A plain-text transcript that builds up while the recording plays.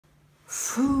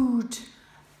food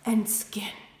and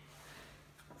skin,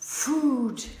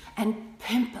 food and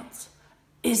pimples.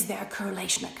 Is there a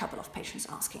correlation? A couple of patients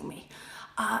asking me.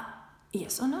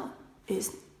 Yes or no?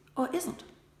 Is or isn't?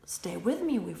 Stay with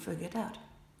me, we figure it out.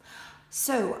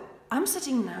 So I'm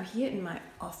sitting now here in my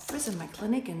office, in my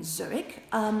clinic in Zurich.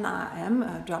 I am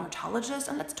a dermatologist,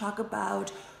 and let's talk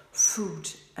about food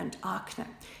and acne.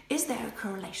 Is there a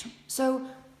correlation? So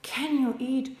can you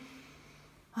eat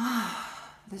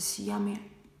this yummy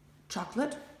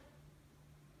chocolate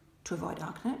to avoid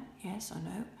acne? Yes or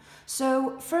no?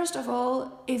 So first of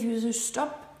all, if you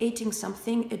stop eating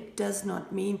something, it does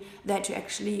not mean that you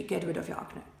actually get rid of your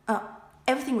acne.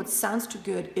 Everything what sounds too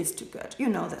good is too good. You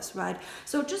know this, right?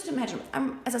 So just imagine,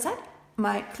 as I said,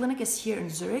 my clinic is here in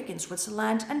Zurich, in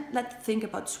Switzerland, and let's think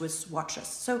about Swiss watches.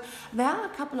 So there are a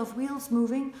couple of wheels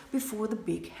moving before the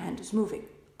big hand is moving.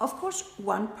 Of course,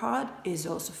 one part is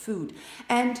also food,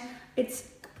 and it's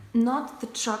not the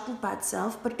chocolate by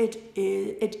itself, but it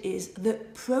is the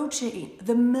protein,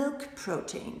 the milk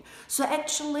protein. So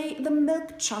actually, the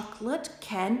milk chocolate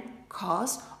can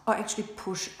cause or actually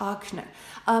push acne.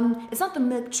 It's not the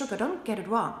milk sugar, don't get it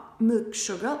wrong. Milk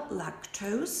sugar,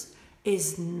 lactose,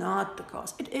 is not the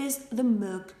cause. It is the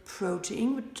milk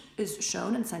protein, which is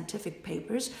shown in scientific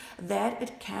papers that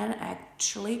it can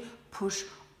actually push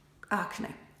acne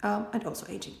and also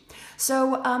aging.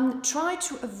 So try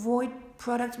to avoid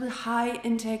products with high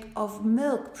intake of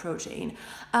milk protein.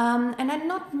 And I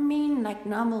not mean like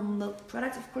normal milk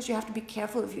products. Of course, you have to be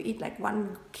careful if you eat like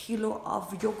 1 kilo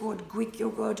of yogurt, Greek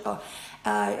yogurt, or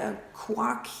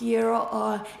quark here,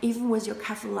 or even with your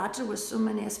cafe latte with so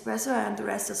many espresso and the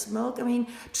rest is milk. I mean,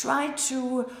 try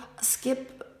to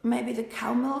skip maybe the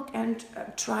cow milk and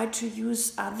try to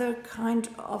use other kind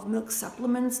of milk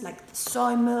supplements like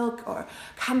soy milk or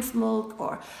hemp milk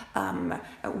or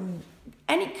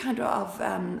any kind of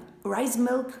rice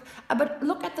milk, but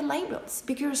look at the labels,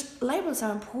 because labels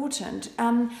are important,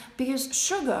 because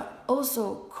sugar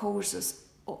also causes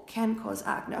or can cause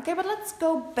acne. Okay, but let's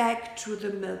go back to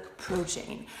the milk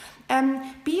protein.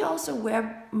 Be also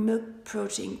aware milk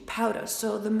protein powder.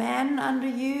 So the men under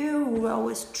you who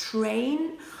always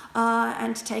train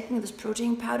and taking this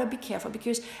protein powder, be careful,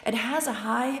 because it has a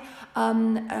high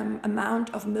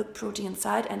amount of milk protein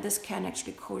inside, and this can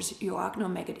actually cause your acne or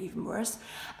make it even worse.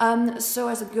 So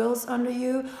as a girls under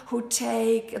you who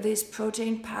take this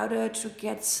protein powder to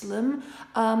get slim,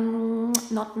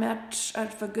 not much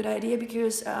of a good idea,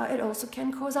 because it also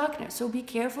can cause acne. So be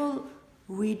careful,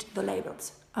 read the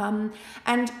labels.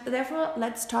 And therefore,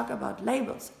 let's talk about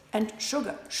labels. And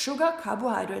sugar,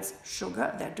 carbohydrates,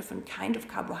 sugar, there are different kind of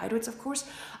carbohydrates, of course,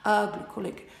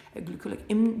 glycemic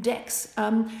index.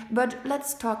 But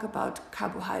let's talk about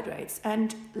carbohydrates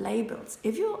and labels.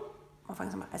 If you, for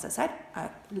example, as I said, I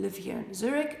live here in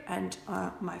Zurich, and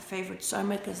my favorite soy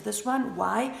milk is this one.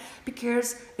 Why?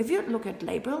 Because if you look at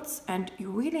labels, and you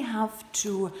really have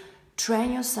to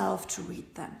train yourself to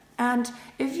read them. And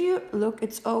if you look,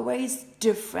 it's always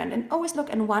different, and always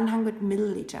look at 100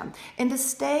 milliliter. In the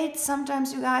States,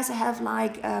 sometimes you guys have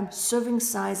like serving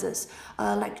sizes,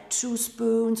 like 2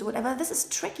 spoons or whatever. This is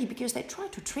tricky because they try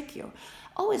to trick you.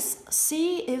 Always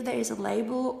see if there is a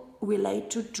label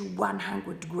related to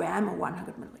 100 gram or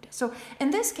 100 milliliter. So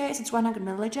in this case, it's 100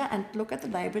 milliliter, and look at the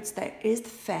labels. There is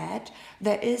fat,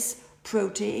 there is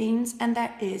proteins, and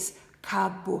there is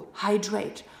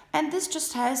carbohydrate. And this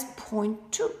just has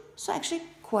 0.2, so actually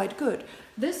quite good.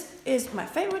 This is my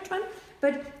favorite one,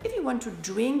 but if you want to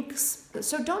drink,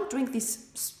 so don't drink these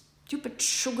stupid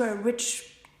sugar-rich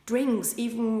drinks,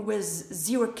 even with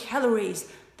 0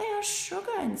 calories. There are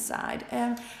sugar inside.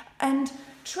 And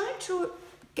try to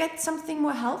get something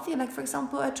more healthy, like for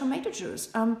example, a tomato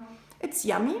juice. It's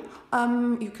yummy.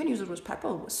 You can use it with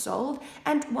pepper, with salt.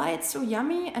 And why it's so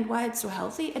yummy and why it's so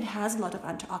healthy, it has a lot of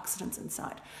antioxidants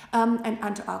inside. And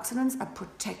antioxidants are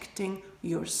protecting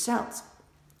your cells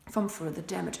from further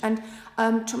damage. And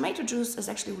tomato juice is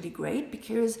actually really great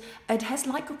because it has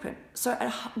lycopene. So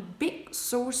a big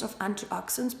source of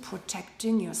antioxidants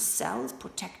protecting your cells,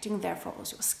 protecting therefore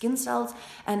also your skin cells,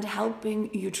 and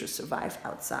helping you to survive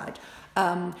outside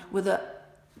with a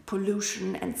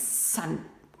pollution and sun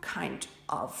kind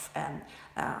of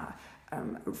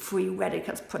free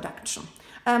radicals production.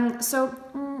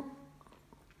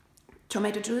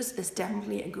 Tomato juice is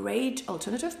definitely a great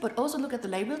alternative, but also look at the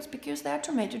labels, because there are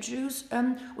tomato juice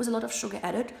with a lot of sugar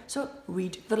added, so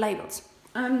read the labels.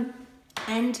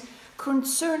 And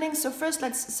concerning, so first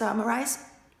let's summarize,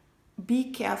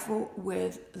 be careful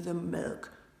with the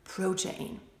milk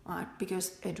protein, right?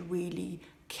 Because it really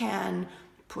can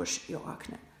push your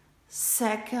acne.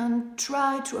 Second,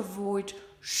 try to avoid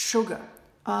sugar.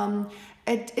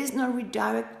 It is not a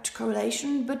direct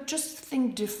correlation, but just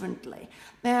think differently.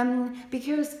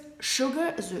 Because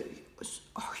sugar is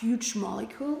a huge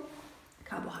molecule,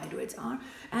 carbohydrates are,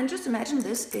 and just imagine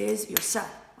this is your cell,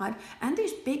 right? And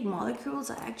these big molecules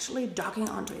are actually docking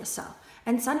onto your cell.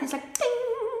 And suddenly it's like, ding,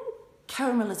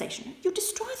 caramelization. You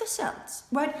destroy the cells,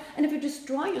 right? And if you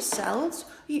destroy your cells,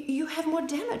 you have more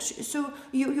damage. So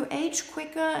you age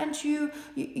quicker, and you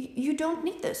don't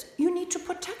need this. You need to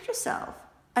protect yourself,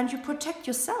 and you protect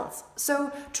your cells.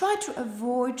 So try to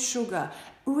avoid sugar.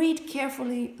 Read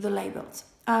carefully the labels.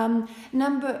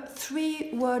 Number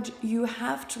 3 word you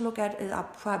have to look at are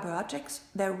probiotics.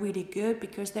 They're really good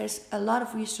because there's a lot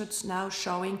of research now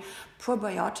showing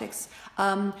probiotics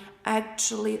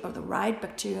actually, or the right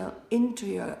bacteria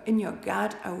in your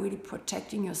gut are really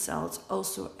protecting your cells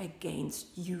also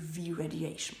against UV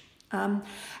radiation.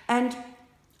 And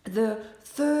the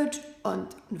 3rd and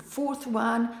 4th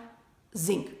one,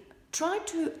 zinc. Try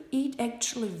to eat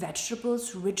actually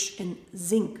vegetables rich in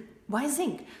zinc. Why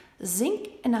zinc? Zinc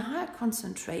in a higher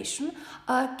concentration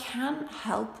can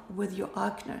help with your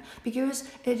acne because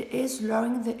it is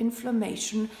lowering the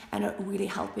inflammation and really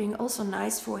helping, also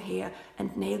nice for hair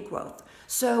and nail growth.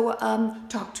 So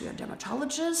talk to your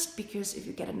dermatologist, because if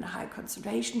you get it in a high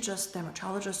concentration, just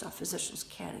dermatologists or physicians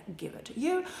can give it to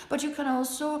you. But you can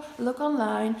also look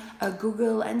online,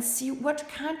 Google, and see what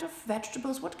kind of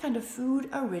vegetables, what kind of food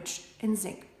are rich in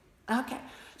zinc. Okay.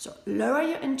 So lower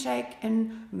your intake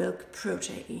in milk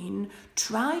protein,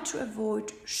 try to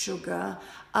avoid sugar,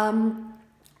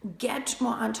 get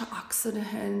more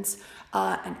antioxidants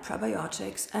and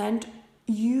probiotics, and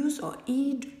use or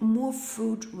eat more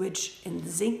food rich in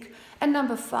zinc. And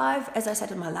number 5, as I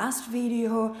said in my last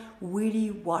video,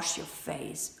 really wash your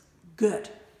face good,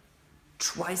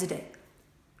 twice a day,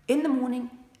 in the morning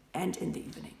and in the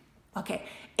evening. Okay,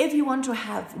 if you want to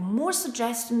have more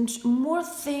suggestions, more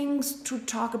things to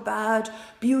talk about,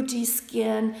 beauty,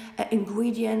 skin,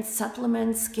 ingredients,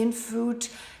 supplements, skin food,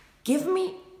 give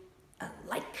me a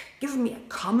like, give me a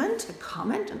comment,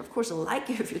 and of course a like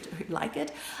if you like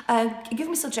it. Give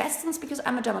me suggestions, because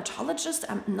I'm a dermatologist,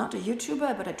 I'm not a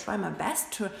YouTuber, but I try my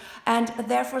best to, and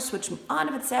therefore switch me on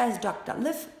if it says Dr.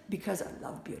 Liv, because I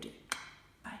love beauty.